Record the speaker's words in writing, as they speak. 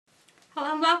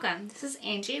Hello and welcome. This is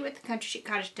Angie with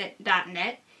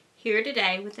CountryChickCottage.net here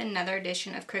today with another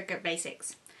edition of Cricut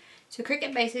Basics. So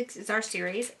Cricut Basics is our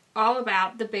series all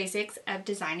about the basics of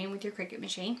designing with your Cricut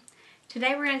machine.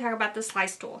 Today we're going to talk about the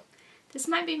slice tool. This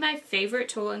might be my favorite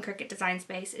tool in Cricut Design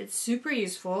Space. It's super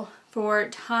useful for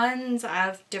tons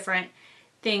of different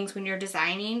things when you're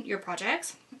designing your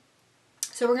projects.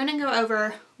 So we're going to go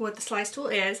over what the slice tool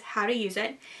is, how to use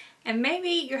it, and maybe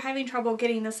you're having trouble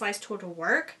getting the slice tool to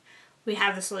work. We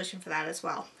have the solution for that as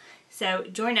well. So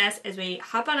join us as we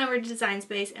hop on over to Design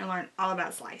Space and learn all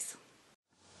about slice.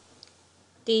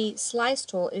 The slice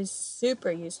tool is super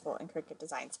useful in Cricut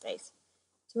Design Space.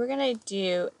 So we're going to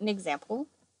do an example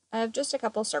of just a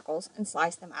couple circles and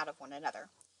slice them out of one another.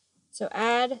 So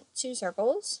add 2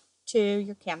 circles to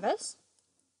your canvas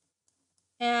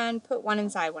and put one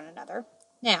inside one another.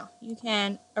 Now you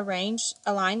can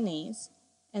align these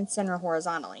and center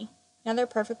horizontally. Now they're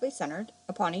perfectly centered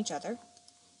upon each other.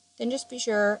 Then just be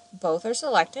sure both are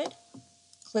selected.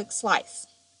 Click Slice.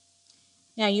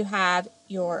 Now you have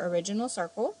your original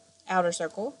circle, outer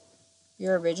circle,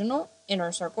 your original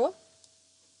inner circle,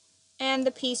 and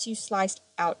the piece you sliced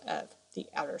out of the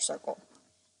outer circle.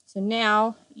 So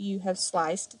now you have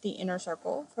sliced the inner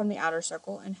circle from the outer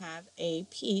circle and have a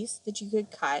piece that you could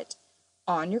cut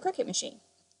on your Cricut machine.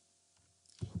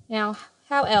 Now,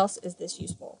 how else is this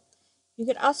useful? You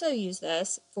could also use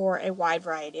this for a wide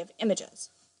variety of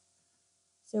images.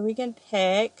 So we can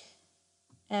pick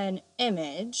an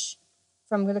image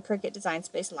from the Cricut Design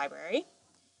Space library.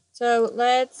 So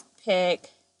let's pick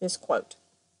this quote.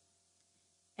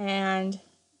 And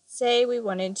say we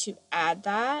wanted to add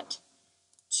that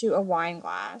to a wine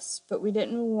glass, but we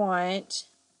didn't want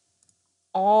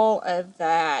all of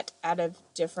that out of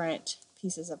different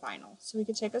pieces of vinyl. So we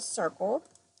could take a circle,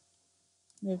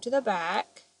 move to the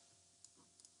back.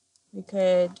 We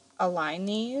could align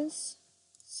these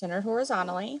centered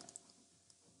horizontally,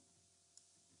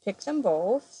 pick them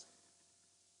both,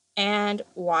 and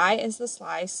why is the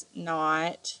slice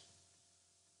not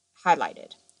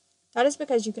highlighted? That is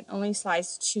because you can only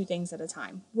slice 2 things at a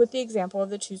time. With the example of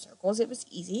the 2 circles, it was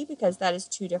easy because that is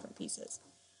 2 different pieces.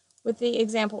 With the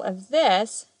example of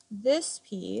this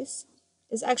piece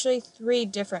is actually 3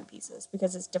 different pieces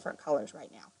because it's different colors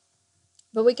right now.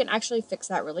 But we can actually fix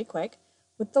that really quick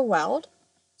with the weld.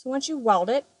 So once you weld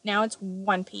it, now it's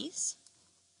one piece.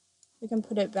 We can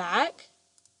put it back,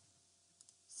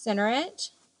 center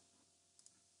it,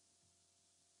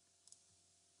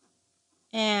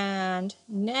 and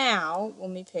now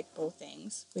when we pick both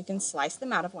things, we can slice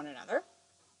them out of one another.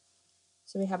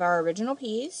 So we have our original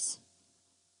piece,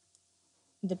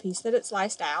 the piece that it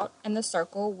sliced out, and the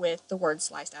circle with the word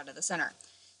sliced out of the center.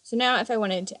 So now if I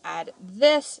wanted to add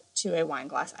this to a wine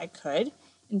glass, I could,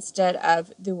 instead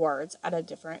of the words out of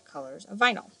different colors of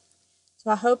vinyl. So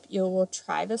I hope you will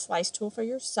try the slice tool for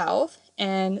yourself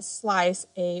and slice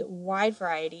a wide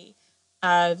variety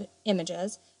of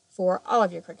images for all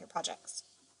of your Cricut projects.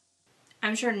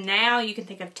 I'm sure now you can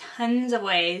think of tons of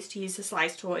ways to use the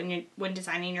slice tool when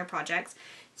designing your projects.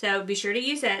 So be sure to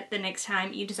use it the next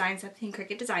time you design something in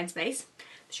Cricut Design Space.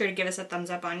 Be sure to give us a thumbs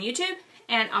up on YouTube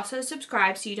and also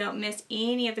subscribe so you don't miss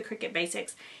any of the Cricut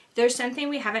basics. If there's something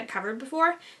we haven't covered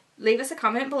before, leave us a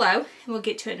comment below and we'll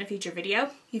get to it in a future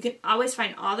video. You can always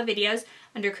find all the videos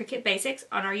under Cricut Basics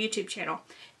on our YouTube channel.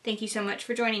 Thank you so much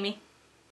for joining me.